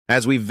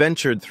As we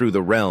ventured through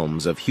the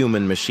realms of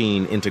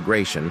human-machine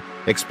integration,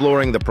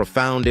 exploring the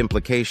profound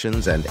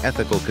implications and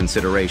ethical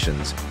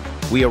considerations,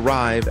 we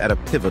arrive at a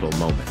pivotal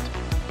moment.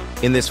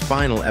 In this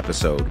final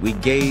episode, we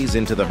gaze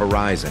into the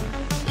horizon,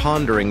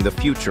 pondering the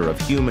future of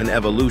human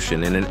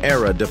evolution in an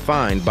era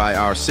defined by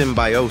our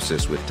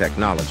symbiosis with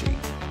technology.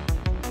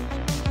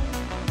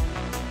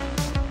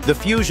 The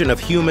fusion of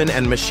human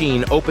and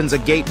machine opens a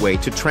gateway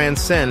to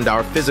transcend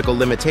our physical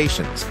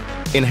limitations.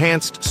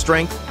 Enhanced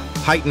strength,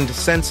 heightened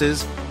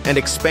senses, and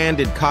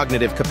expanded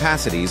cognitive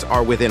capacities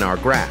are within our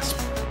grasp.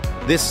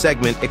 This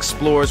segment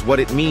explores what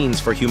it means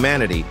for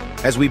humanity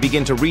as we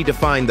begin to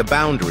redefine the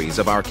boundaries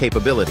of our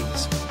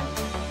capabilities.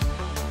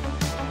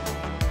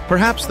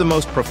 Perhaps the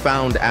most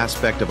profound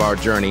aspect of our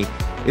journey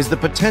is the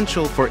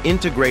potential for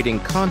integrating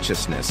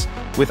consciousness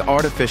with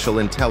artificial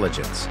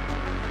intelligence.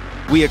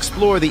 We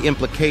explore the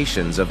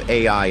implications of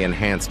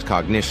AI-enhanced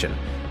cognition,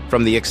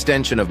 from the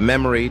extension of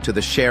memory to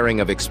the sharing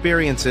of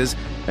experiences,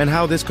 and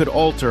how this could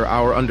alter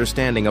our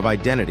understanding of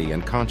identity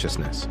and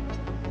consciousness.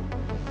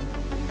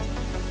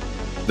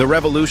 The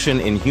revolution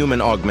in human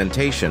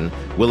augmentation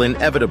will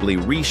inevitably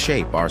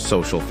reshape our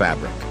social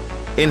fabric.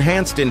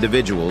 Enhanced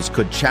individuals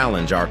could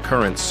challenge our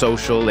current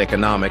social,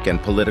 economic, and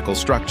political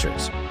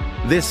structures.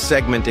 This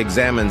segment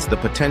examines the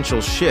potential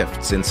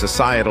shifts in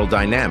societal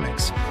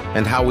dynamics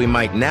and how we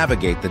might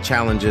navigate the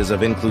challenges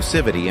of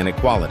inclusivity and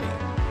equality.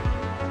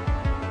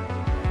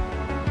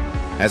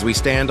 As we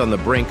stand on the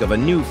brink of a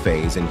new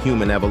phase in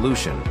human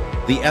evolution,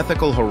 the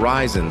ethical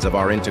horizons of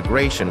our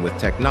integration with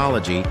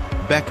technology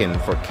beckon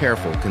for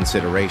careful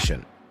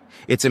consideration.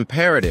 It's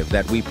imperative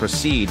that we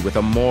proceed with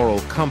a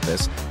moral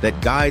compass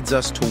that guides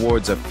us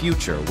towards a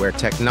future where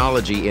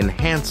technology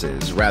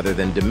enhances rather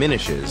than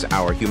diminishes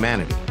our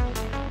humanity.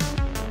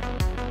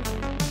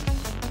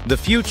 The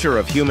future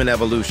of human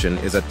evolution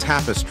is a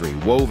tapestry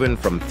woven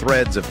from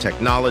threads of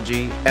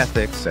technology,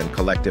 ethics, and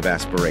collective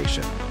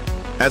aspiration.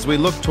 As we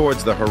look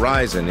towards the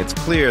horizon, it's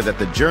clear that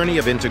the journey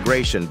of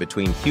integration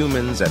between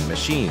humans and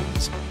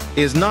machines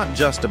is not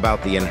just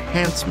about the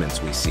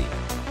enhancements we seek,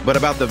 but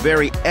about the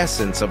very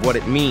essence of what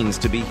it means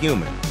to be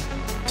human.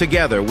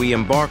 Together, we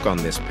embark on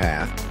this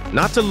path,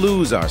 not to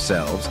lose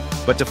ourselves,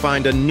 but to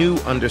find a new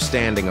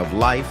understanding of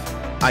life,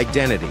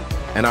 identity,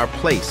 and our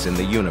place in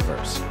the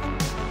universe.